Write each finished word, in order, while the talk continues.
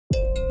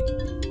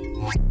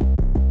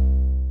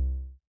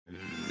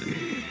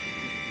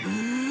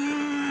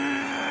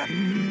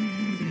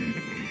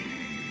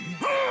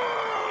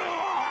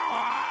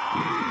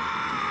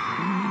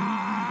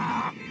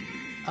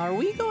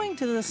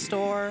the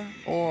store,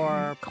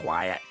 or...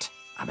 Quiet.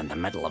 I'm in the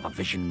middle of a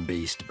vision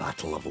beast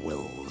battle of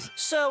wills.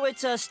 So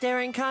it's a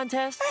staring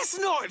contest? It's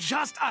not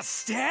just a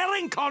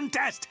staring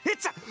contest.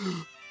 It's a...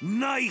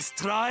 Nice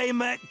try,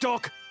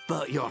 McDuck.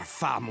 But your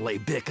family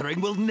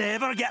bickering will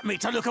never get me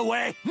to look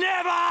away.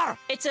 Never!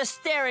 It's a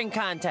staring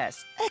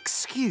contest.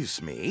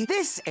 Excuse me,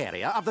 this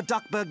area of the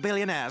Duckburg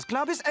Billionaires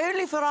Club is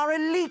only for our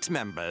elite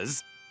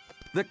members.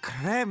 The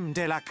creme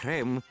de la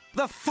creme,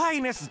 the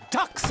finest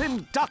ducks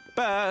in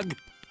Duckburg.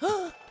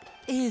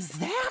 Is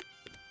that?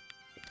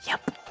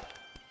 Yep.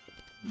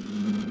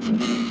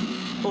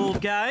 Old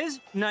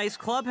guys, nice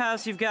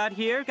clubhouse you've got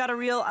here. Got a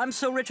real I'm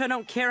so rich I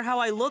don't care how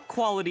I look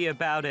quality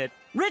about it.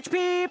 Rich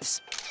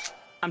peeps!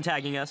 I'm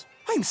tagging us.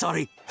 I'm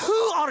sorry, who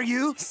are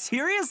you?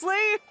 Seriously?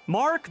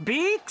 Mark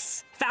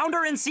Beaks?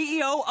 Founder and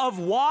CEO of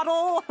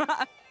Waddle?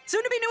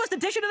 Soon to be newest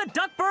addition to the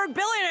Duckburg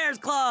Billionaires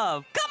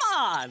Club! Come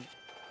on!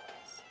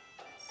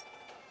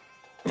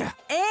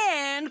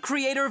 And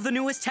creator of the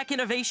newest tech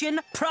innovation,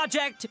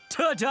 Project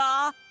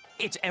Ta-da!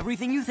 It's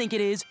everything you think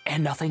it is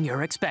and nothing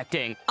you're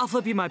expecting. I'll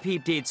flip you my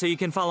peep deed so you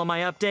can follow my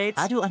updates.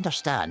 I don't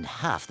understand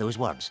half those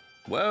words.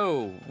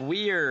 Whoa,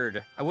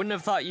 weird. I wouldn't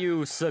have thought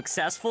you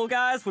successful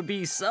guys would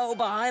be so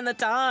behind the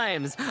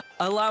times.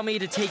 Allow me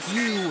to take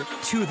you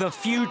to the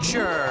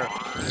future.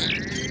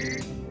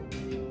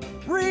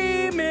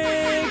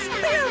 Remix!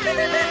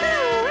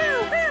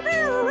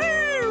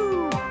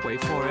 Wait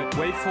for it,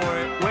 wait for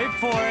it, wait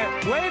for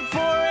it, wait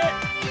for it!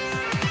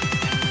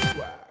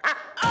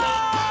 Oh!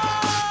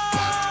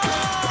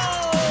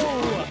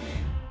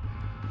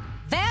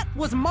 That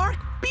was Mark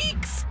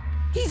Beaks!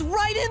 He's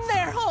right in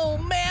there! Oh,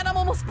 man, I'm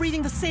almost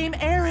breathing the same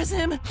air as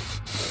him.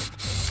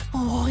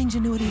 Oh,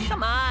 ingenuity.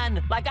 Come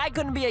on, like I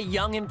couldn't be a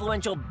young,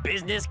 influential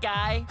business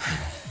guy.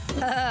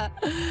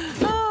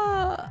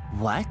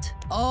 What?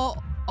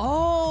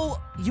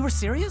 Oh, you were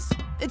serious?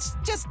 It's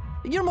just,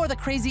 you're more the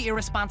crazy,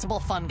 irresponsible,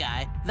 fun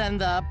guy than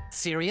the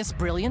serious,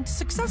 brilliant,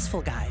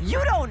 successful guy.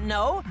 You don't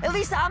know. At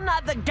least I'm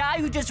not the guy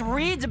who just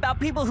reads about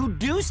people who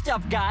do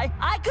stuff guy.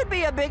 I could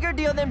be a bigger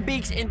deal than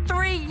Beaks in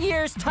 3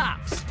 years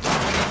tops.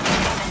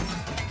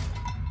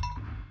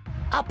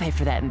 I'll pay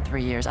for that in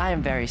 3 years. I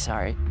am very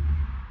sorry.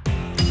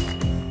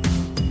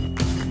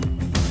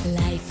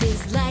 Life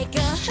is like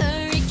a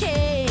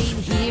hurricane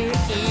here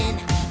in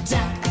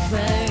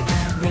Duckburg.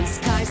 Race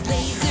cars,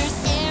 lasers,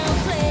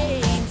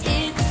 airplanes.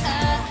 It's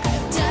a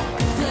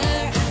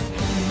Duckburg.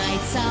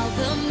 Might solve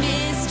the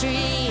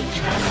mystery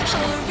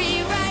or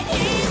rewrite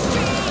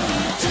history.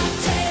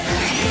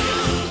 DuckTales.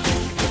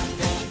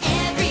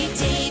 Every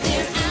day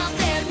they're out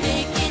there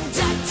making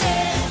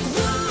DuckTales.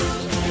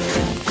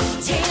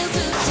 Tales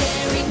of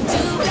daring,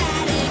 do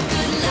bad and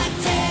good luck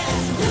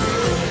tales.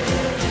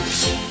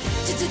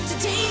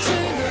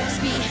 Danger lurks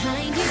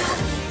behind you.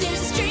 There's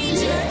a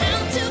stranger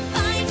out to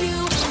find you.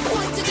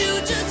 What to do?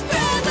 Just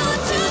grab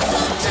onto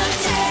some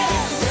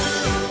DuckTales.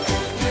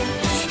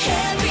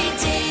 Every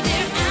day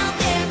they're out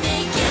there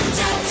making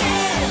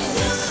DuckTales.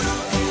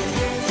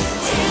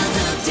 Tales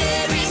of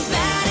daring,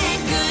 bad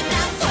and good,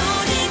 not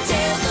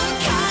ponytails or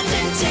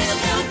cottontails.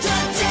 No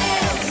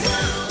DuckTales.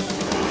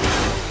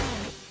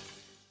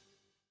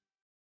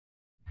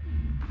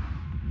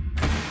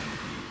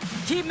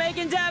 Keep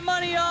making that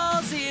money,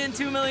 y'all. See you in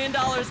 $2 million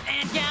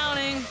and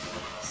counting.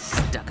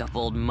 Stuck-up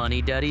old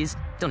money duddies.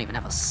 Don't even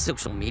have a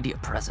social media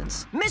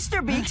presence.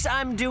 Mr. Beaks,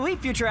 I'm Dewey,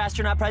 future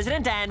astronaut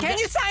president, and... Can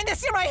you sign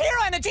this? You're my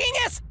hero and a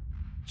genius!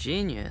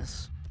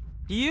 Genius.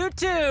 You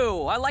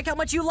too! I like how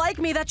much you like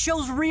me. That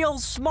shows real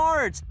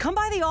smarts. Come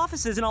by the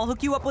offices and I'll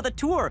hook you up with a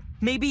tour.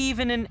 Maybe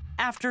even an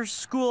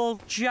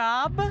after-school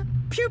job?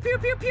 Pew, pew,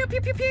 pew, pew,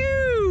 pew, pew,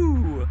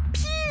 pew!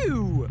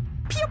 Pew!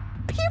 Pew,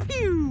 pew,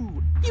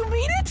 pew! You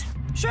mean it?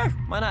 Sure,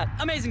 why not?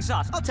 Amazing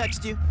sauce. I'll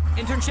text you.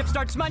 Internship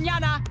starts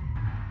mañana.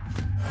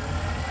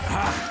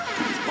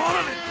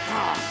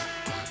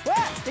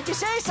 What? Did you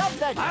say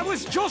something? I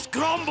was just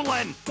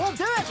grumbling. Well,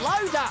 do it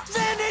louder.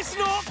 Then it's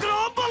not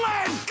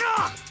grumbling.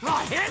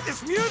 I hate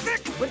this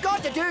music. We've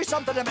got to do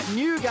something about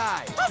new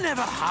guy. I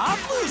never have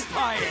loose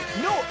pie.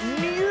 No,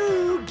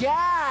 new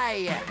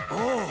guy.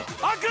 Oh,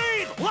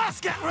 agreed. Let's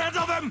get rid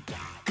of him.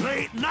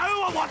 Great,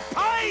 now I want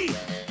pie.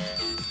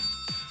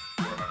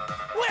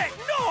 Wait,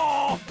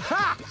 no.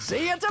 Ha!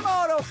 See you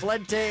tomorrow,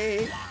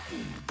 Flinty.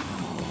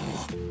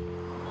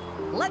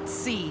 Let's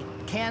see.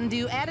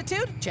 Can-do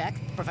attitude? Check.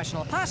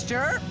 Professional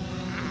posture?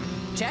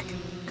 Check.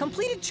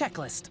 Completed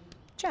checklist?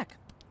 Check.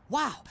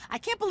 Wow, I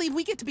can't believe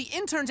we get to be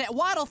interns at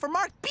Waddle for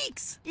Mark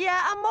Beaks.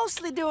 Yeah, I'm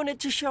mostly doing it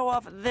to show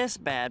off this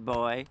bad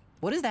boy.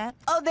 What is that?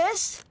 Oh,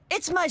 this?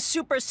 It's my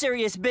super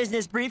serious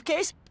business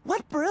briefcase.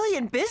 What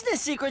brilliant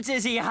business secrets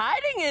is he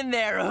hiding in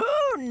there?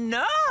 Who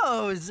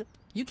knows?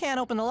 You can't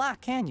open the lock,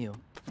 can you?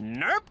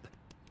 Nerp.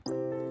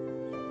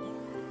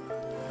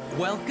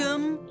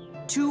 Welcome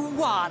to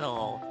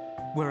Waddle,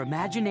 where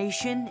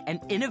imagination and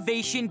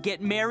innovation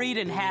get married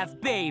and have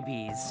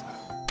babies.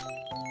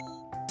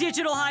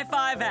 Digital high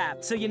five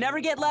app, so you never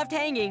get left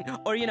hanging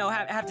or,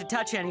 have to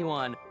touch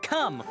anyone.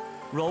 Come,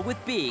 roll with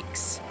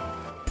Beaks.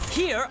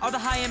 Here are the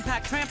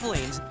high-impact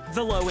trampolines,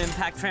 the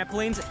low-impact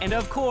trampolines, and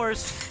of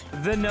course,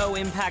 the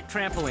no-impact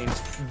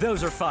trampolines.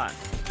 Those are fun.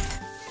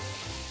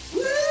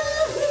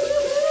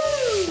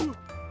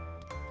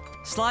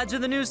 Slides are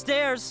the new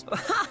stairs.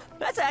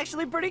 That's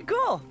actually pretty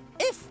cool.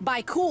 If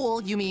by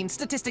cool you mean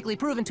statistically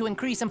proven to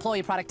increase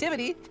employee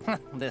productivity,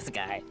 this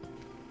guy.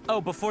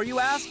 Oh, before you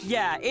ask,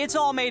 yeah, it's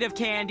all made of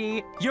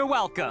candy. You're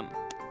welcome.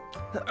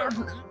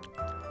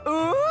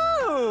 Ooh,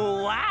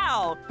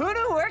 wow. Who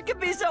knew work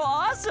could be so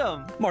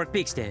awesome? Mark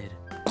Beaks did.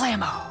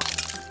 Blammo!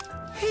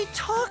 He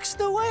talks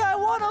the way I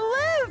want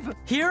to live.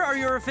 Here are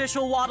your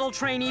official Waddle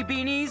trainee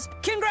beanies.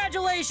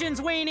 Congratulations,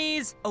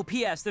 weenies! Oh,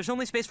 P.S. There's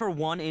only space for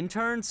one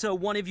intern, so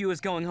one of you is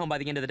going home by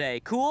the end of the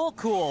day. Cool?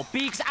 Cool.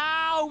 Beaks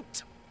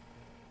out!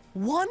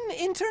 One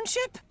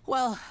internship?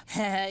 Well,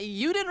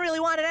 you didn't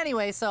really want it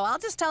anyway, so I'll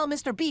just tell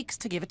Mr. Beaks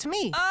to give it to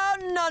me.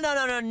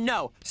 Oh,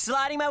 no.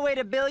 Sliding my way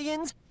to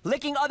billions,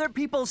 licking other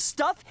people's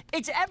stuff,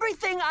 it's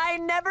everything I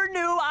never knew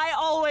I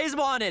always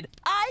wanted.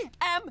 I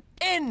am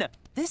in.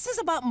 This is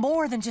about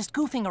more than just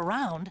goofing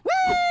around.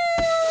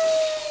 Whee!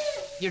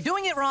 You're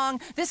doing it wrong.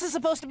 This is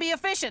supposed to be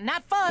efficient,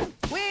 not fun.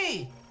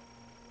 Whee!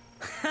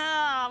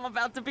 I'm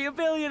about to be a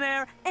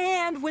billionaire.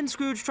 And when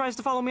Scrooge tries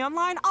to follow me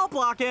online, I'll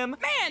block him.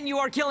 Man, you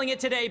are killing it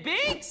today,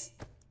 Beaks!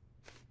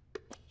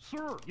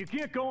 Sir, you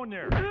can't go in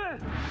there.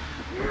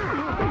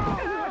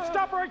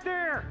 Stop right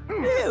there!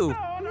 Ew,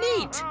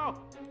 neat.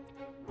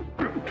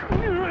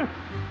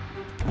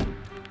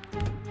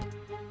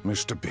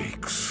 Mr.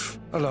 Beaks,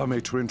 allow me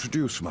to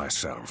introduce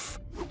myself.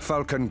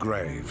 Falcon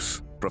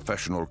Graves,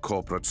 professional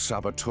corporate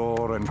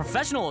saboteur and...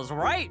 Professional is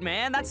right,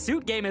 man. That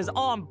suit game is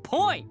on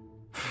point.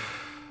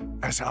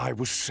 As I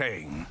was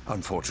saying,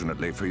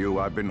 unfortunately for you,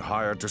 I've been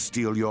hired to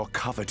steal your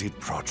coveted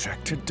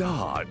project to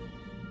Dod.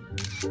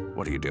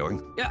 What are you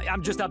doing? Yeah,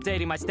 I'm just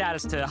updating my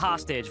status to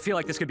hostage. Feel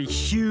like this could be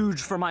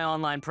huge for my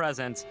online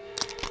presence.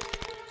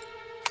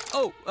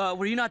 Oh,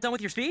 were you not done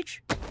with your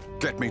speech?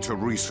 Get me to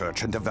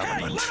research and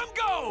development. Let him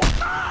go!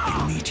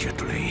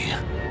 Immediately.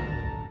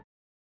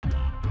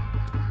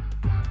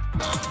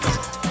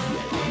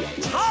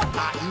 Stop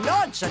that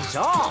nonsense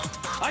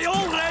off! I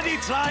already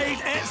tried.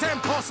 It's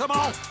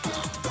impossible.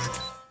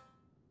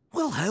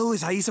 Well, how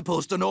was I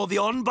supposed to know the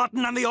on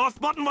button and the off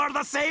button were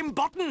the same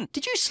button?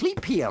 Did you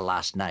sleep here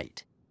last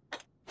night?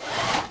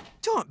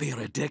 Don't be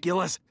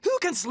ridiculous. Who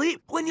can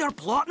sleep when you're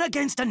plotting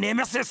against a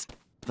nemesis?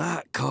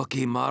 That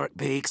cocky Mark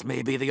Beaks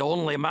may be the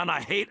only man I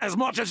hate as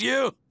much as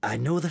you. I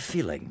know the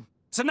feeling.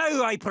 So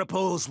now I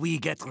propose we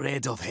get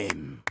rid of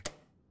him.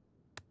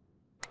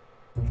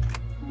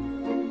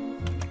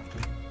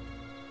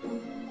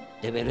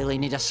 Do we really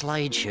need a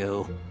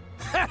slideshow?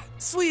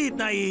 Sweet,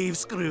 naive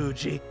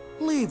Scroogey.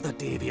 Leave the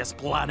devious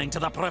planning to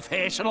the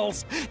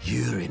professionals.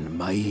 You're in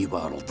my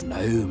world now,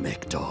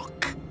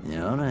 McDuck.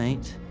 All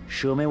right.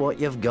 Show me what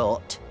you've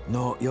got.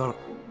 No, you're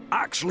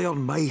actually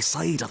on my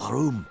side of the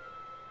room.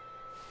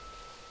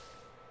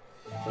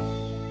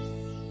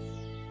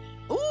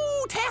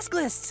 Ooh, task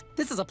lists!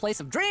 This is a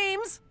place of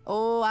dreams.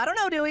 Oh, I don't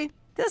know, Dewey.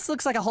 This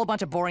looks like a whole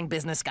bunch of boring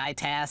business guy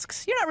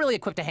tasks. You're not really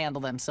equipped to handle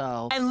them,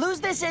 so... And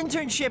lose this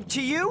internship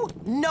to you?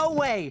 No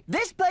way.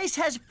 This place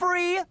has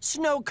free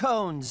snow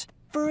cones.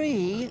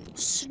 Free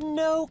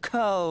snow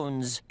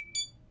cones.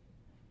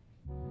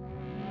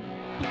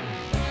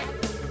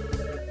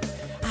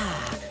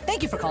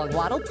 Thank you for calling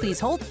Waddle. Please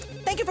hold.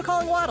 Thank you for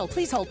calling Waddle.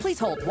 Please hold. Please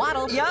hold.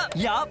 Waddle. Yup.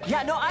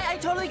 Yeah, no, I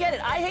totally get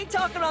it. I hate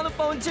talking on the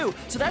phone, too.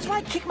 So that's why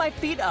I kick my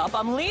feet up.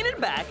 I'm leaning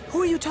back.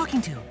 Who are you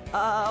talking to?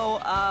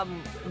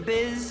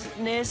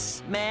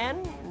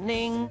 Businessman?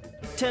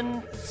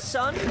 Nington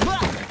son?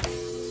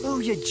 Oh,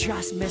 you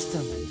just missed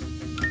him.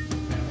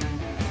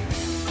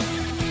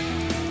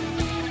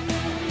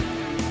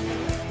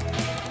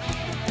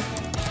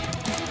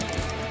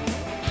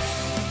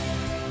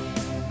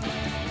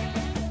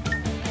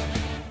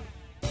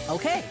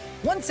 Okay.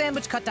 One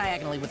sandwich cut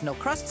diagonally with no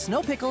crusts,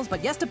 no pickles,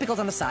 but yes to pickles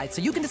on the side,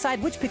 so you can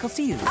decide which pickles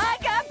to use. I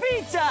got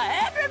pizza!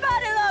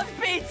 Everybody loves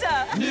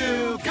pizza!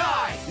 New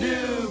guy!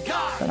 New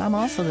guy! But I'm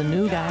also the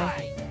new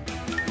guy.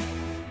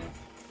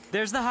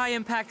 There's the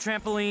high-impact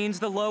trampolines,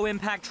 the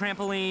low-impact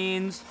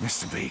trampolines.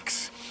 Mr.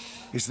 Beaks,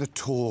 is the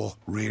tour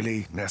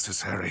really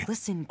necessary?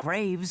 Listen,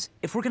 Graves,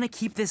 if we're gonna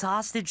keep this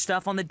hostage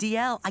stuff on the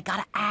DL, I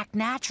gotta act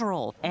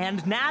natural.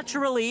 And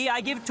naturally,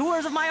 I give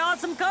tours of my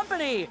awesome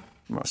company.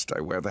 Must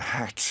I wear the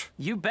hat?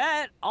 You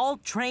bet. All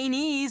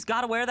trainees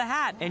gotta wear the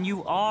hat. And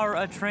you are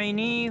a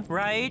trainee,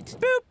 right?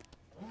 Boop.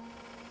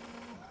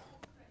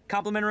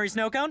 Complimentary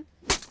snow cone?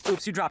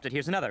 Oops, you dropped it.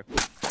 Here's another.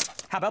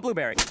 How about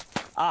blueberry?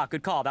 Ah,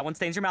 good call. That one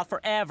stains your mouth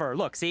forever.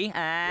 Look, see?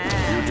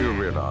 You do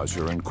realize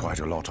you're in quite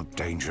a lot of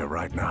danger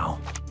right now.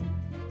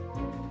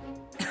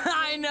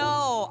 I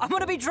know. I'm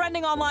gonna be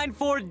trending online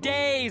for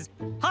days.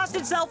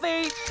 Hostage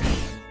selfie.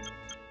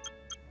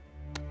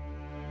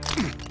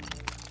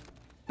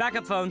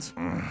 Backup phones.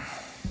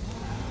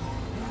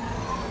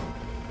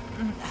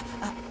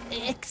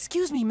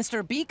 Excuse me,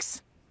 Mr.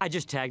 Beaks. I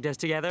just tagged us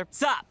together.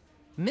 Sup?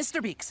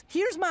 Mr. Beaks,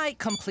 here's my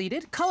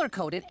completed,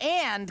 color-coded,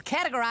 and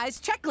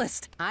categorized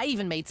checklist. I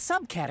even made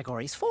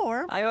subcategories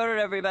for... I ordered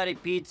everybody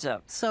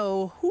pizza.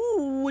 So,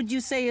 who would you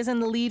say is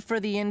in the lead for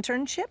the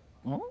internship?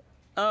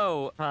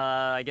 Oh,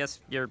 I guess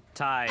you're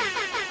tied.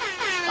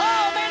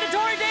 Oh,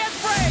 mandatory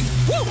dance break!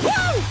 Woo,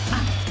 woo!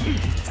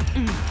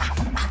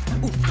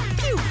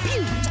 Pew,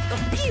 pew,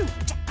 pew.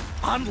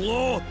 And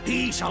lo,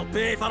 he shall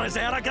pay for his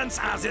arrogance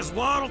as his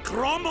world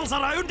crumbles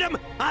around him,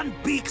 and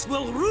Beaks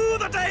will rue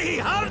the day he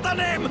heard the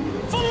name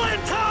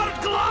Flint-haired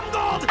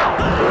Glomgold!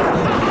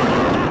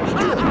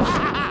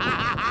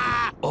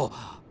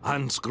 Oh,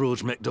 and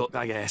Scrooge McDuck,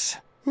 I guess.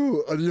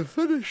 Oh, and you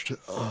finished.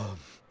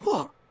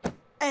 What?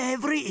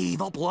 Every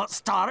evil plot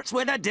starts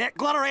with a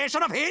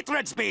declaration of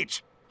hatred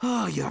speech.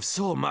 Oh, you have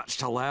so much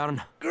to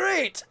learn.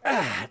 Great!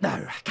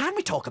 Now, can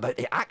we talk about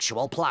the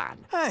actual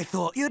plan? I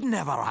thought you'd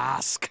never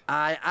ask.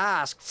 I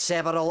asked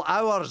several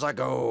hours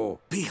ago.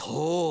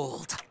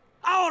 Behold,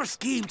 our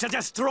scheme to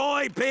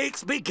destroy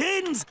Beaks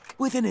begins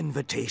with an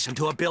invitation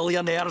to a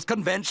billionaire's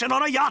convention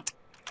on a yacht.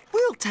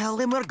 We'll tell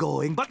them we're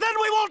going, but then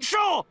we won't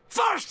show!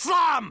 First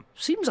slam!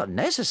 Seems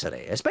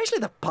unnecessary, especially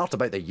the part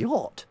about the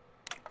yacht.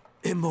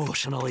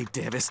 Emotionally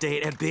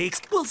devastated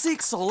Beaks will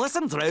seek solace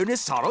and drown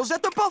his sorrows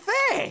at the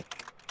buffet.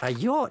 A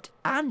yacht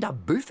and a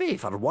buffet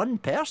for one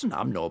person?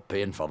 I'm not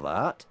paying for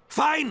that.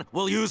 Fine,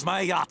 we'll use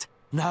my yacht.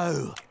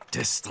 Now,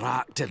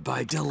 distracted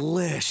by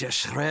delicious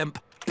shrimp,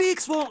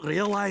 Beaks won't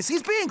realise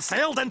he's being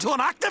sailed into an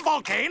active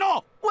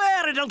volcano,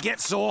 where it'll get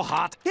so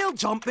hot he'll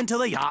jump into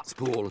the yacht's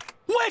pool,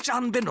 which,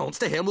 unbeknownst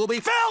to him, will be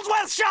filled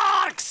with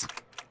sharks!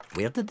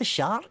 Where did the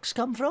sharks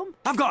come from?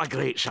 I've got a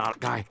great shark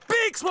guy.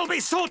 Beaks will be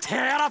so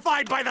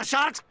terrified by the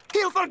sharks,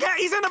 he'll forget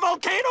he's in a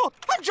volcano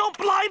and jump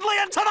blindly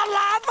into the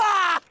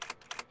lava!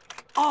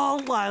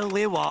 All while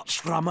we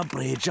watch from a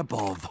bridge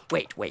above.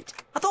 Wait.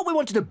 I thought we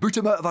wanted to boot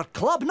him out of our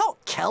club,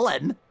 not kill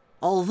him.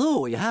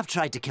 Although you have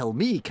tried to kill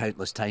me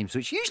countless times,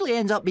 which usually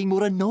ends up being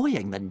more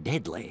annoying than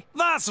deadly.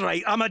 That's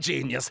right, I'm a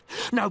genius.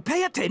 Now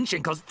pay attention,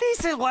 because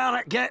this is where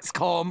it gets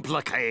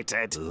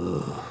complicated.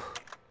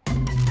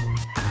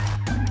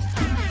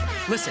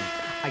 Listen,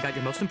 I got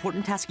your most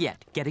important task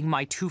yet, getting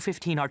my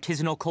 215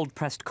 artisanal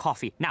cold-pressed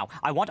coffee. Now,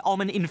 I want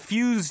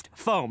almond-infused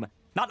foam.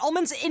 Not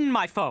almonds in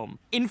my foam.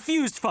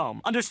 Infused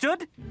foam.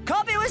 Understood?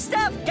 Coffee with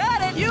stuff!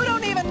 Got it! You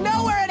don't even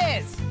know where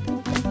it is!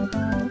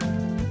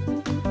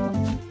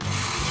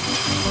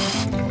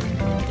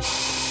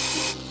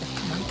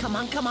 Come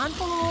on.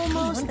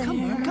 Almost there.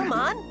 Come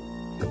on.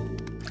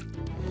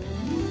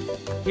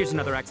 Here's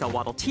another XL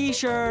Waddle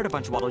t-shirt, a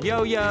bunch of Waddle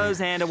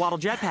yo-yos, and a Waddle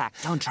jetpack.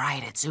 Don't try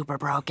it, it's super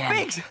broken.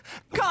 Beaks!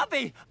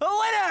 Coffee! A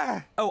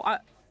winner! Oh,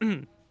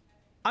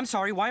 I'm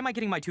sorry, why am I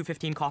getting my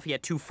 215 coffee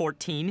at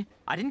 214?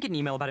 I didn't get an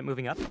email about it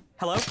moving up.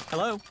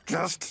 Hello?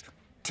 Just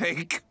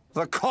take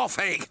the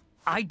coffee.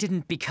 I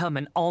didn't become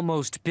an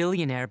almost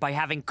billionaire by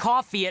having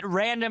coffee at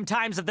random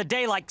times of the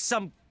day like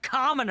some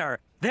commoner.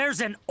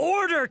 There's an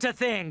order to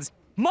things.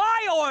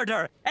 My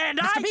order! And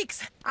Mr.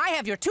 Beaks, I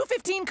have your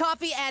 215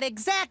 coffee at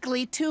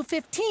exactly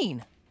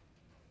 215.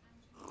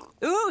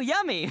 Ooh,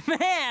 yummy.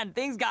 Man,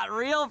 things got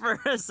real for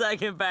a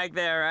second back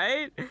there,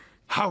 right?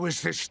 How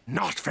is this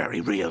not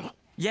very real?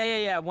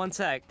 Yeah, one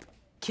sec.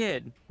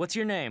 Kid, what's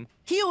your name?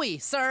 Huey,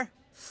 sir.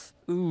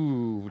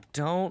 Ooh,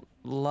 don't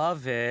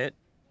love it.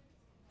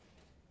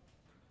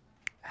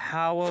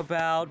 How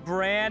about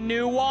brand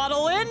new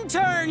Waddle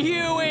intern,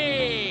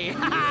 Huey?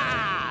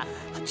 Ha!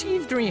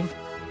 Achieve dream.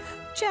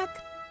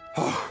 Check.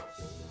 Oh,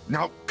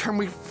 now can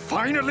we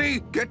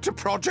finally get to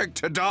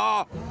Project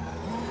Tada?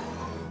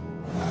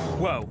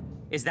 Whoa,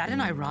 is that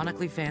an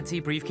ironically fancy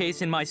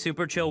briefcase in my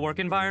super chill work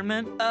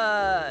environment?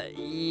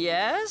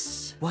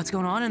 Yes? What's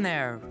going on in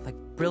there? Like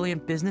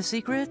brilliant business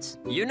secrets?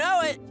 You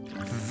know it.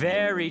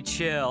 Very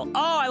chill.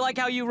 Oh, I like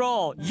how you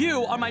roll.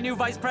 You are my new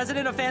vice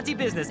president of fancy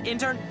business.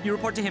 Intern, you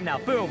report to him now.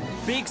 Boom.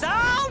 Beaks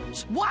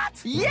out! What?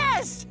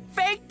 Yes!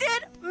 Faked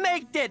it,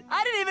 maked it.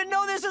 I didn't even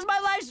know this was my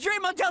life's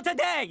dream until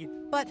today.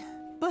 But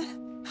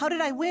how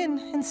did I win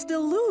and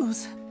still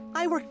lose?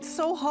 I worked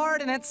so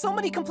hard and had so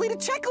many completed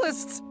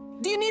checklists.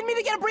 Do you need me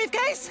to get a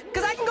briefcase?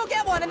 Because I can go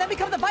get one and then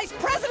become the vice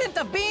president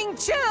of being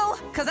chill.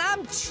 Because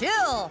I'm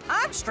chill.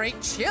 I'm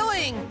straight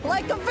chilling.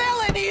 Like a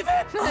villain,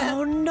 even.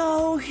 Oh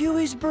no,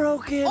 Huey's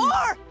broken.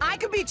 Or I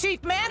could be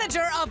chief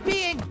manager of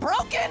being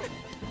broken.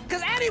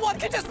 Because anyone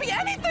can just be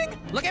anything.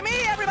 Look at me,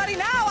 everybody.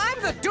 Now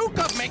I'm the Duke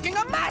of making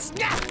a mess.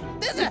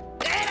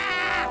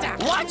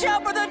 Watch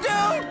out for the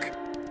Duke!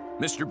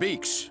 Mr.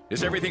 Beaks,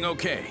 is everything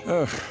okay?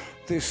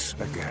 This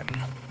again.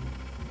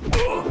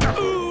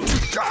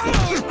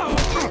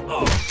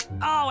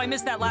 Oh, I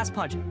missed that last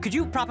punch. Could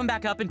you prop him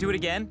back up and do it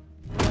again?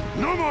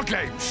 No more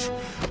games.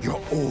 You're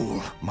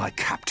all my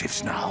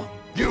captives now.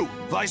 You,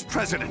 Vice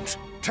President,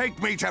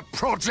 take me to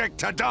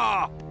Project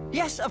Tada.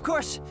 Yes, of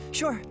course.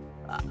 Sure.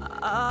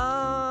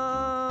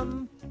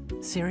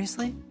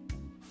 Seriously?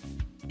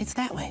 It's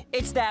that way.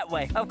 It's that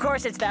way. Of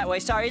course it's that way.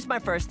 Sorry, it's my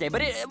first day,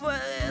 but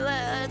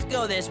let's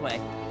go this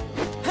way.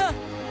 Huh.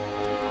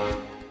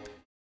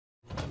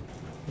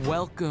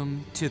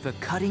 Welcome to the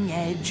cutting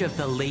edge of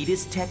the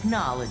latest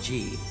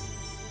technology.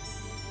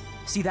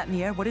 See that in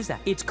the air? What is that?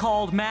 It's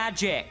called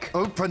magic.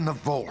 Open the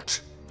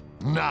vault.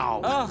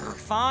 Now. Ugh,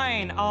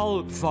 fine.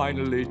 I'll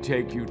finally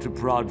take you to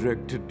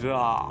Project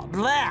Tada.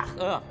 Blah!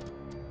 Ugh.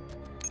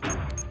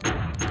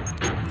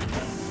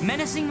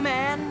 Menacing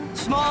man,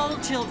 small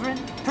children,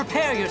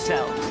 prepare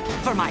yourselves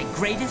for my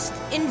greatest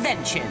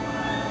invention.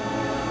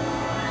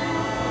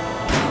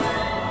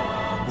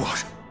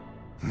 What?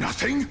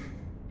 Nothing?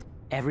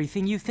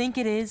 Everything you think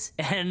it is,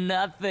 and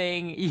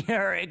nothing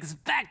you're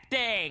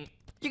expecting.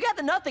 You got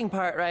the nothing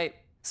part right.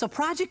 So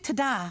Project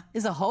Tada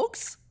is a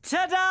hoax?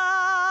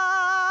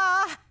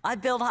 Ta-da! I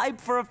build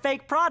hype for a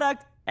fake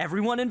product.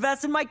 Everyone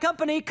invests in my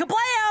company.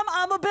 Kablam!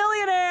 I'm a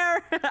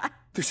billionaire!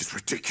 This is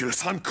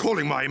ridiculous. I'm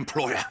calling my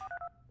employer.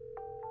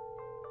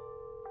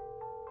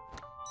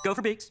 Go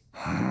for Beaks.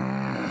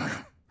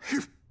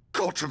 You've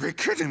got to be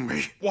kidding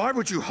me. Why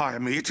would you hire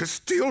me to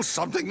steal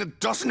something that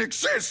doesn't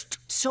exist?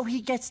 So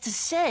he gets to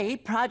say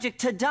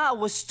Project Tada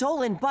was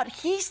stolen, but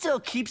he still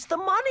keeps the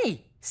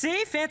money.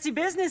 See, fancy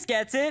business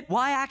gets it.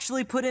 Why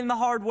actually put in the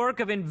hard work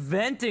of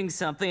inventing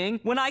something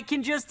when I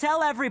can just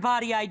tell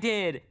everybody I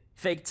did?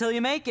 Fake till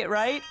you make it,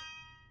 right?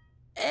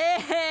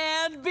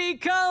 And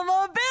become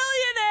a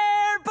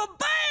billionaire!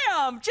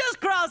 Ba-bam! Just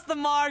cross the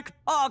mark.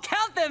 Oh,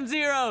 count them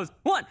zeros.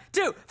 1,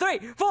 2, 3,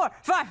 4,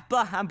 5.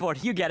 Blah, I'm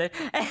bored. You get it.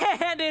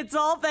 And it's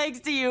all thanks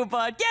to you,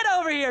 bud. Get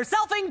over here,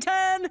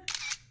 Selfington!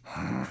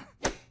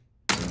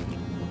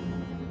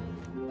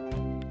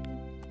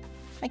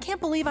 I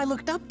can't believe I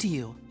looked up to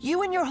you.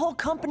 You and your whole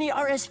company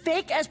are as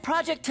fake as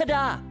Project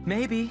Tada.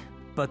 Maybe,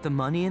 but the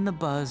money and the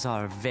buzz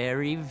are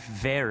very,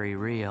 very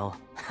real.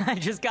 I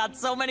just got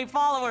so many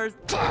followers.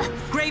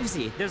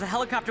 Gravesy, there's a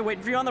helicopter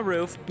waiting for you on the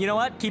roof. You know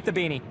what? Keep the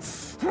beanie.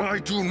 I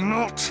do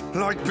not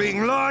like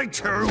being lied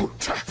to.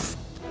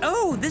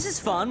 Oh, this is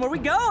fun. Where we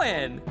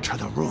going? To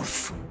the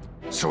roof,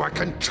 so I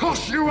can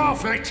toss you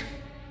off it.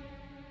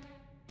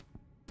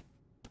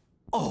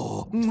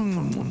 Oh,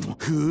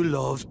 who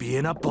loves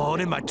being a pawn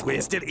in my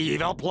twisted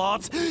evil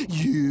plots?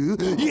 You?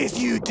 Yes,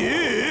 you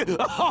do.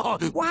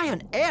 Why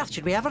on earth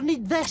should we ever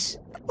need this?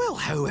 Well,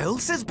 how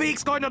else is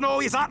Beaks going to know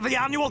he's at the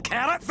annual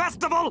Carrot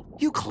Festival?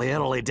 You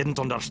clearly didn't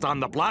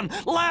understand the plan.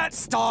 Let's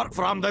start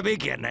from the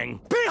beginning.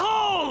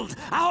 Behold,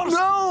 our...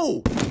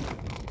 No!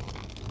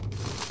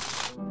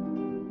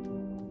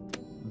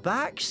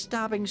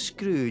 Backstabbing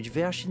Scrooge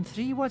version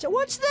 3.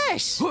 What's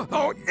this?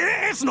 Oh,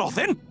 it's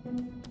nothing.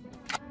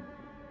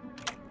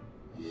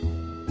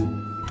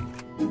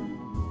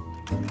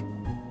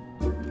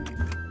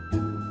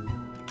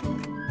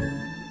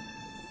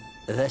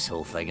 This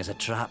whole thing is a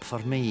trap for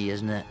me,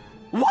 isn't it?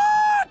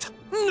 What?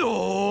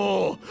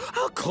 No,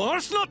 of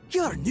course not.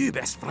 Your new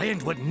best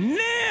friend would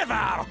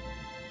never.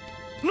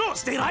 No,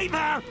 stay right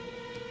there.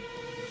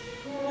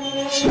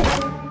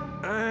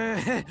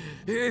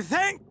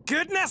 Thank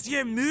goodness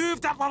you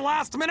moved at the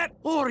last minute,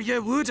 or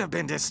you would have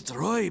been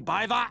destroyed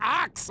by the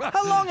axe.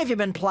 How long have you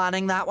been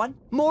planning that one?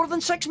 More than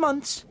 6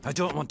 months? I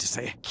don't want to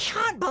say.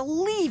 Can't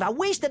believe I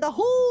wasted a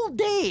whole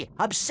day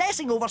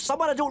obsessing over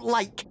someone I don't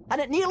like,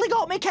 and it nearly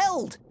got me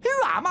killed. Who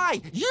am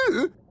I?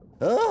 You?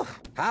 Oh,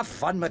 have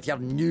fun with your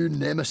new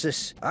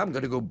nemesis. I'm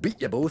gonna go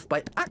beat you both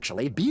by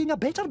actually being a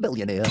better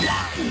billionaire.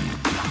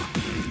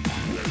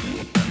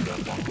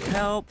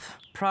 Help.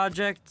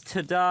 Project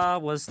Tada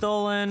was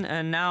stolen,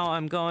 and now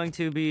I'm going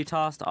to be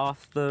tossed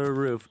off the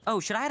roof. Oh,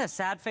 should I add a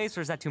sad face,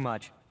 or is that too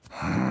much?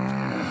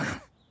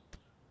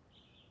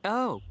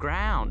 Oh,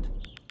 ground.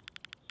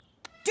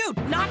 Dude,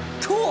 not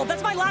cool!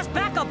 That's my last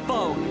backup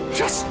phone!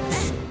 Just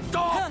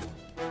stop!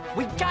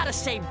 We gotta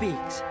save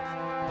Beaks,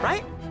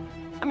 right?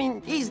 I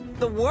mean, he's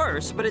the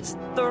worst, but it's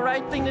the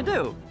right thing to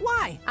do.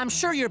 Why? I'm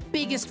sure your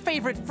biggest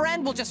favorite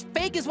friend will just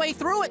fake his way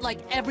through it like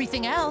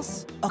everything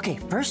else. Okay,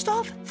 first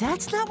off,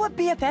 that's not what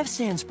BFF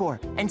stands for.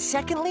 And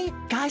secondly,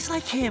 guys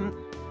like him,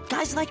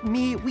 guys like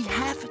me, we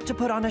have to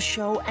put on a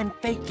show and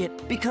fake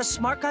it because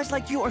smart guys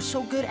like you are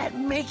so good at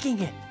making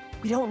it.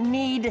 We don't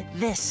need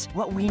this.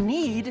 What we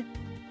need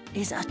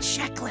is a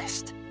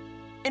checklist.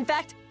 In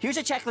fact, here's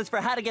a checklist for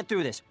how to get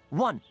through this.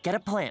 1, get a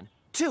plan.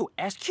 2,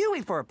 ask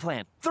Huey for a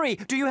plan. 3,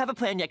 do you have a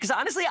plan yet? Because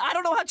honestly, I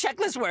don't know how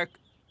checklists work.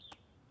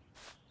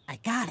 I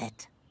got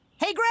it.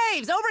 Hey,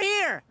 Graves, over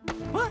here!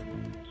 What?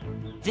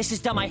 This is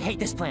dumb. I hate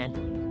this plan.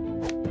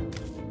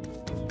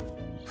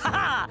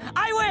 Haha!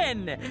 I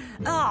win!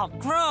 Oh,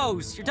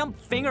 gross! Your dumb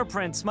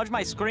fingerprints smudge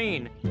my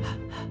screen.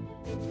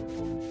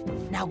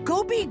 Now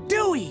go be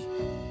Dewey!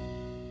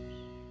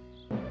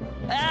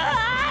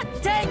 Ah!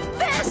 Take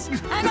this!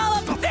 And all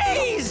of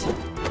these!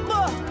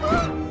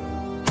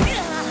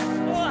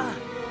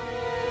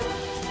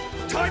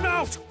 Time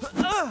out!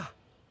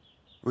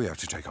 We have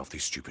to take off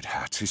these stupid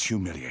hats. It's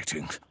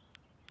humiliating.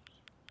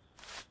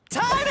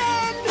 Time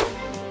in!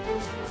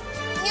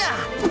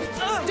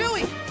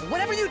 Dewey,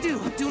 whatever you do,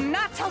 do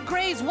not tell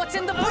Graves what's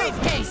in the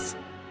briefcase!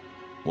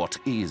 What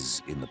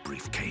is in the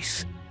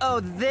briefcase? Oh,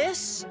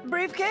 this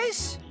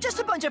briefcase? Just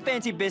a bunch of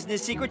fancy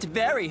business secrets,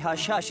 very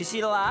hush-hush. You see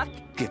the lock?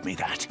 Give me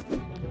that.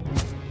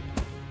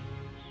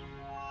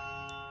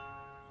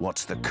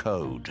 What's the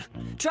code?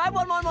 Try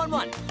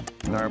 1111.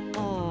 Nope.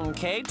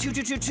 Okay,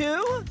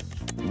 2222.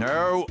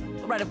 No.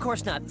 Right, of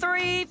course not.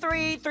 3,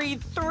 3, 3,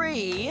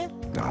 3.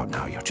 Oh,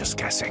 no, you're just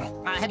guessing.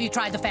 Have you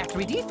tried the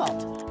factory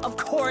default? Of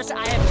course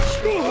I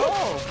have.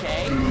 Oh,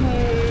 okay.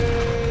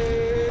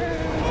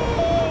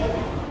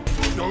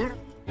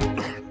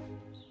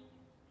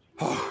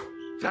 Oh,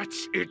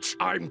 that's it.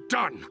 I'm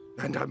done.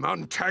 And I'm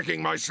untagging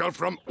myself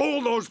from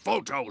all those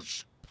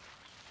photos.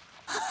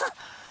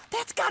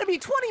 That's gotta be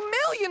 $20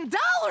 million!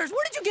 Where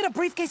did you get a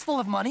briefcase full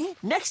of money?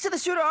 Next to the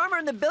suit of armor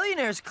in the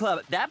Billionaires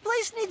Club. That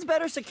place needs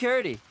better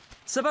security.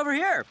 Step over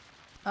here.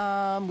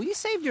 We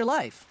saved your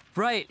life.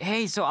 Right.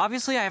 Hey, so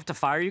obviously I have to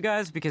fire you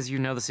guys because you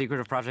know the secret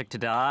of Project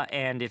Tada,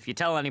 and if you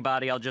tell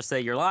anybody, I'll just say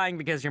you're lying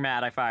because you're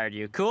mad I fired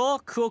you.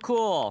 Cool? Cool,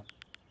 cool.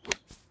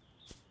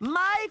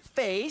 My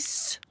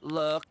face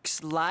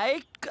looks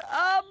like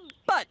a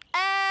butt.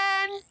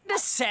 And the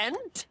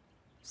scent?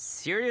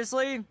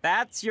 Seriously?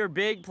 That's your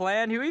big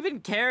plan? Who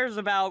even cares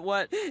about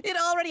what... It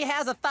already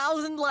has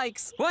 1,000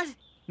 likes. What?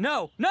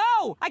 No,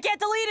 no! I can't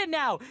delete it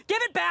now! Give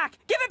it back!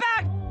 Give it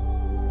back!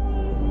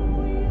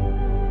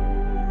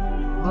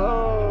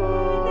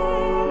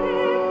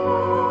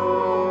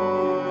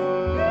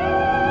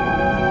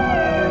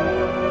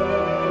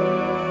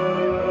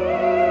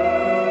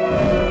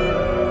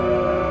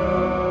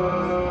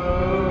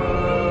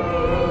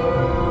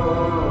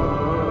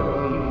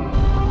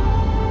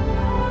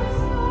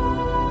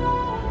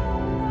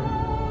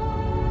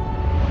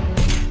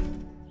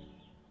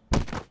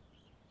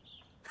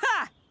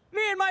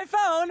 My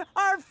phone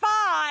are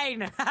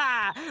fine!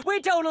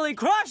 We totally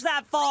crushed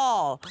that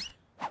fall!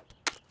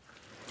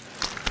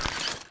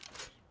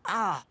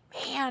 Ah,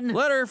 man.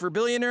 Letter for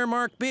billionaire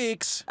Mark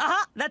Beaks.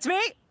 Uh-huh, that's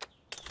me.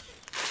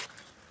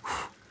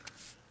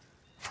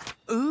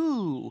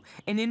 Ooh,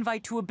 an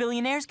invite to a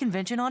billionaires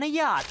convention on a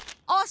yacht.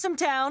 Awesome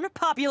town,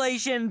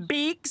 population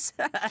Beaks.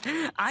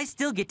 I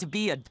still get to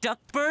be a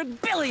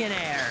Duckburg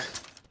billionaire.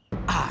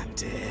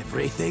 And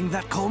everything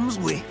that comes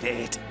with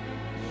it.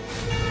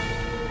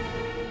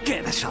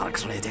 Get the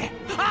sharks ready.